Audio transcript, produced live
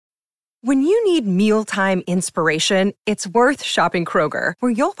When you need mealtime inspiration, it's worth shopping Kroger,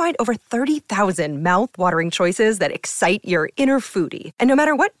 where you'll find over 30,000 mouth-watering choices that excite your inner foodie. And no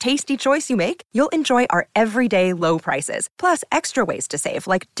matter what tasty choice you make, you'll enjoy our everyday low prices, plus extra ways to save,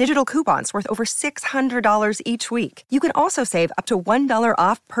 like digital coupons worth over $600 each week. You can also save up to $1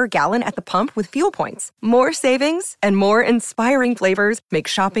 off per gallon at the pump with fuel points. More savings and more inspiring flavors make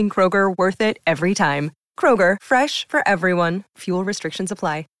shopping Kroger worth it every time. Kroger, fresh for everyone. Fuel restrictions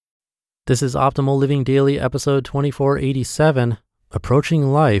apply. This is Optimal Living Daily, episode 2487,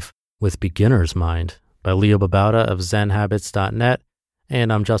 Approaching Life with Beginner's Mind, by Leo Babauta of ZenHabits.net.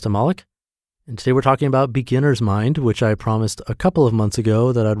 And I'm Justin Malik. And today we're talking about beginner's mind, which I promised a couple of months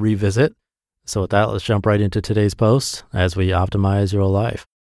ago that I'd revisit. So with that, let's jump right into today's post as we optimize your life.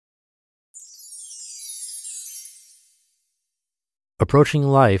 Approaching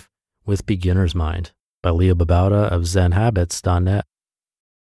Life with Beginner's Mind, by Leo Babauta of ZenHabits.net.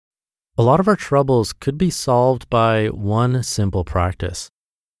 A lot of our troubles could be solved by one simple practice.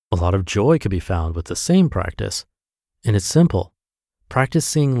 A lot of joy could be found with the same practice. And it's simple. Practice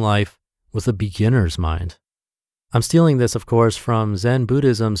seeing life with a beginner's mind. I'm stealing this, of course, from Zen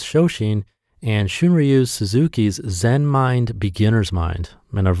Buddhism's Shoshin and Shunryu Suzuki's Zen Mind Beginner's Mind,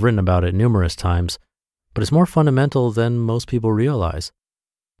 and I've written about it numerous times, but it's more fundamental than most people realize.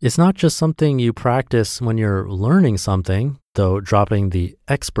 It's not just something you practice when you're learning something, though dropping the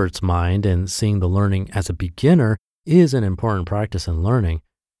expert's mind and seeing the learning as a beginner is an important practice in learning.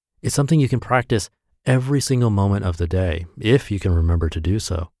 It's something you can practice every single moment of the day, if you can remember to do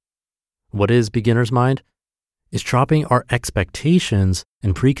so. What is beginner's mind? It's dropping our expectations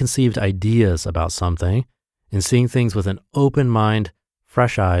and preconceived ideas about something and seeing things with an open mind,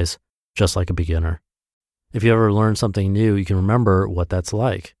 fresh eyes, just like a beginner. If you ever learn something new, you can remember what that's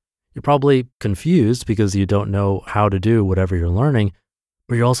like. You're probably confused because you don't know how to do whatever you're learning,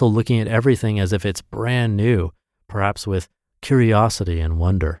 but you're also looking at everything as if it's brand new, perhaps with curiosity and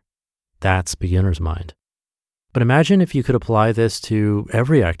wonder. That's beginner's mind. But imagine if you could apply this to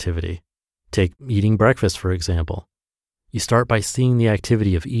every activity. Take eating breakfast, for example. You start by seeing the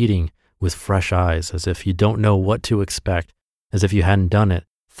activity of eating with fresh eyes, as if you don't know what to expect, as if you hadn't done it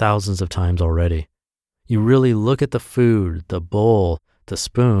thousands of times already. You really look at the food, the bowl, the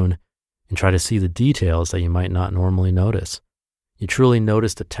spoon, and try to see the details that you might not normally notice. You truly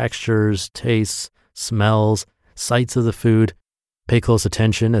notice the textures, tastes, smells, sights of the food. Pay close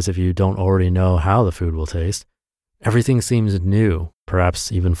attention as if you don't already know how the food will taste. Everything seems new, perhaps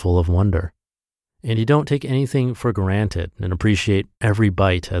even full of wonder. And you don't take anything for granted and appreciate every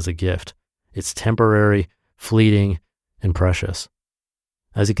bite as a gift. It's temporary, fleeting, and precious.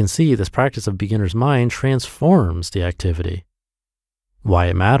 As you can see, this practice of beginner's mind transforms the activity. Why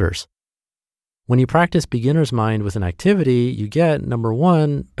it matters. When you practice beginner's mind with an activity, you get, number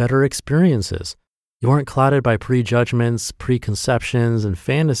one, better experiences. You aren't clouded by prejudgments, preconceptions, and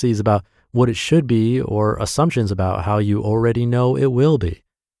fantasies about what it should be or assumptions about how you already know it will be.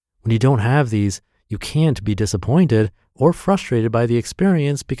 When you don't have these, you can't be disappointed or frustrated by the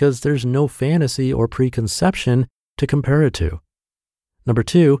experience because there's no fantasy or preconception to compare it to. Number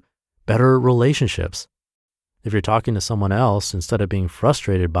two, better relationships. If you're talking to someone else, instead of being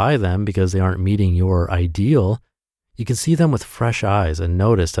frustrated by them because they aren't meeting your ideal, you can see them with fresh eyes and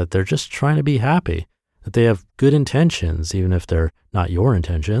notice that they're just trying to be happy, that they have good intentions, even if they're not your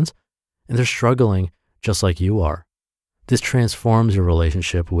intentions, and they're struggling just like you are. This transforms your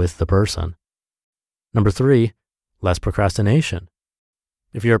relationship with the person. Number three, less procrastination.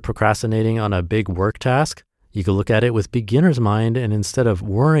 If you're procrastinating on a big work task, you can look at it with beginner's mind, and instead of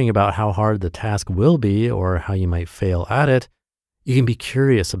worrying about how hard the task will be or how you might fail at it, you can be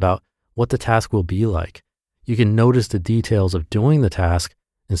curious about what the task will be like. You can notice the details of doing the task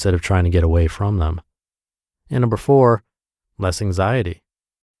instead of trying to get away from them. And number four, less anxiety.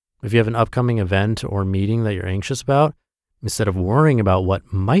 If you have an upcoming event or meeting that you're anxious about, instead of worrying about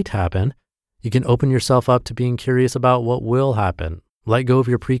what might happen, you can open yourself up to being curious about what will happen. Let go of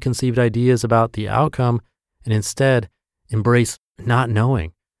your preconceived ideas about the outcome and instead embrace not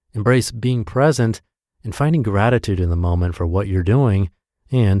knowing, embrace being present and finding gratitude in the moment for what you're doing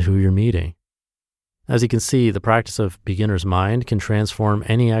and who you're meeting. As you can see, the practice of beginner's mind can transform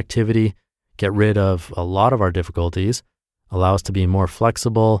any activity, get rid of a lot of our difficulties, allow us to be more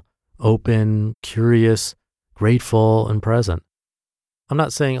flexible, open, curious, grateful, and present. I'm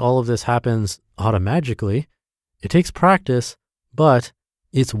not saying all of this happens automatically. It takes practice, but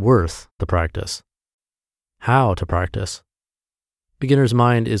it's worth the practice. How to practice. Beginner's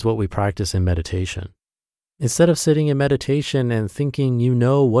mind is what we practice in meditation. Instead of sitting in meditation and thinking you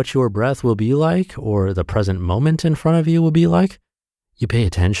know what your breath will be like or the present moment in front of you will be like, you pay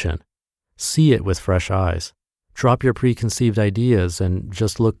attention. See it with fresh eyes. Drop your preconceived ideas and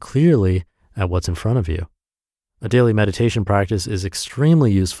just look clearly at what's in front of you. A daily meditation practice is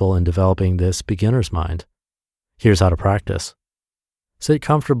extremely useful in developing this beginner's mind. Here's how to practice. Sit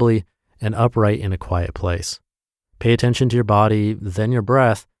comfortably and upright in a quiet place. Pay attention to your body, then your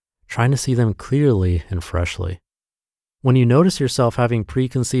breath, trying to see them clearly and freshly. When you notice yourself having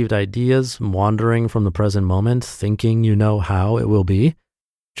preconceived ideas wandering from the present moment, thinking you know how it will be,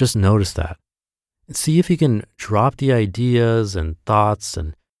 just notice that. See if you can drop the ideas and thoughts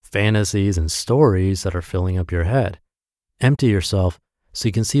and fantasies and stories that are filling up your head. Empty yourself so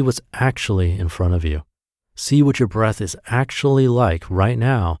you can see what's actually in front of you. See what your breath is actually like right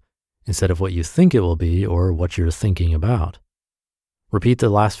now instead of what you think it will be or what you're thinking about. Repeat the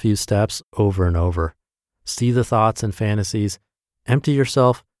last few steps over and over. See the thoughts and fantasies, empty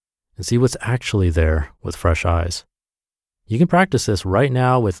yourself, and see what's actually there with fresh eyes. You can practice this right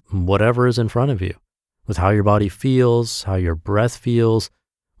now with whatever is in front of you, with how your body feels, how your breath feels,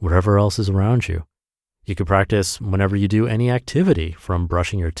 whatever else is around you. You can practice whenever you do any activity, from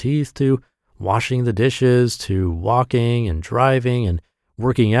brushing your teeth to washing the dishes to walking and driving and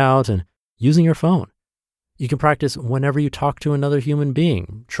working out and using your phone. You can practice whenever you talk to another human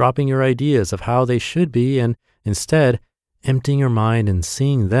being, dropping your ideas of how they should be and instead emptying your mind and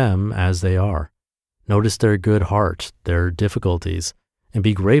seeing them as they are. Notice their good heart, their difficulties, and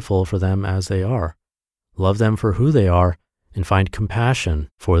be grateful for them as they are. Love them for who they are and find compassion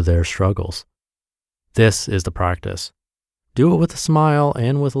for their struggles. This is the practice. Do it with a smile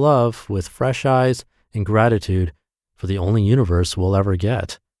and with love, with fresh eyes and gratitude for the only universe we'll ever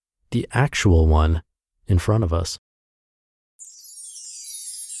get, the actual one in front of us.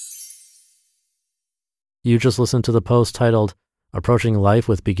 You just listened to the post titled Approaching Life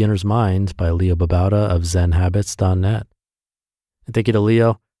with Beginner's Mind by Leo Babauta of ZenHabits.net. And thank you to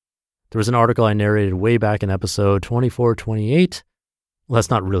Leo. There was an article I narrated way back in episode 2428. Well, that's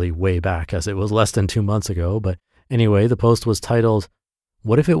not really way back, as it was less than 2 months ago, but anyway, the post was titled,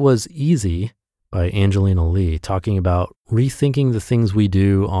 What If It Was Easy? By Angelina Lee, talking about rethinking the things we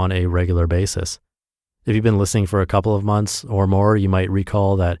do on a regular basis. If you've been listening for a couple of months or more, you might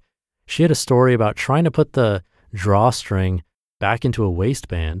recall that she had a story about trying to put the drawstring back into a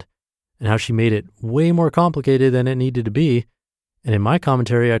waistband and how she made it way more complicated than it needed to be. And in my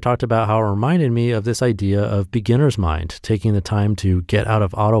commentary, I talked about how it reminded me of this idea of beginner's mind, taking the time to get out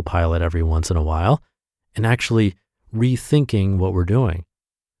of autopilot every once in a while and actually rethinking what we're doing.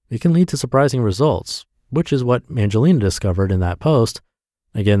 It can lead to surprising results, which is what Angelina discovered in that post.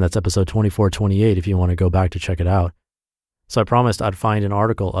 Again, that's episode 2428 if you want to go back to check it out. So I promised I'd find an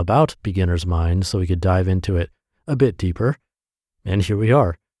article about beginner's mind so we could dive into it a bit deeper. And here we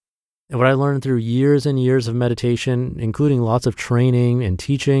are. And what I learned through years and years of meditation, including lots of training and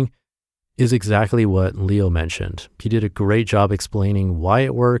teaching, is exactly what Leo mentioned. He did a great job explaining why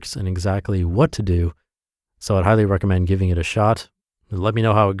it works and exactly what to do. So I'd highly recommend giving it a shot. Let me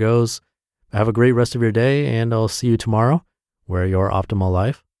know how it goes. Have a great rest of your day, and I'll see you tomorrow, where your optimal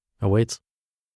life awaits.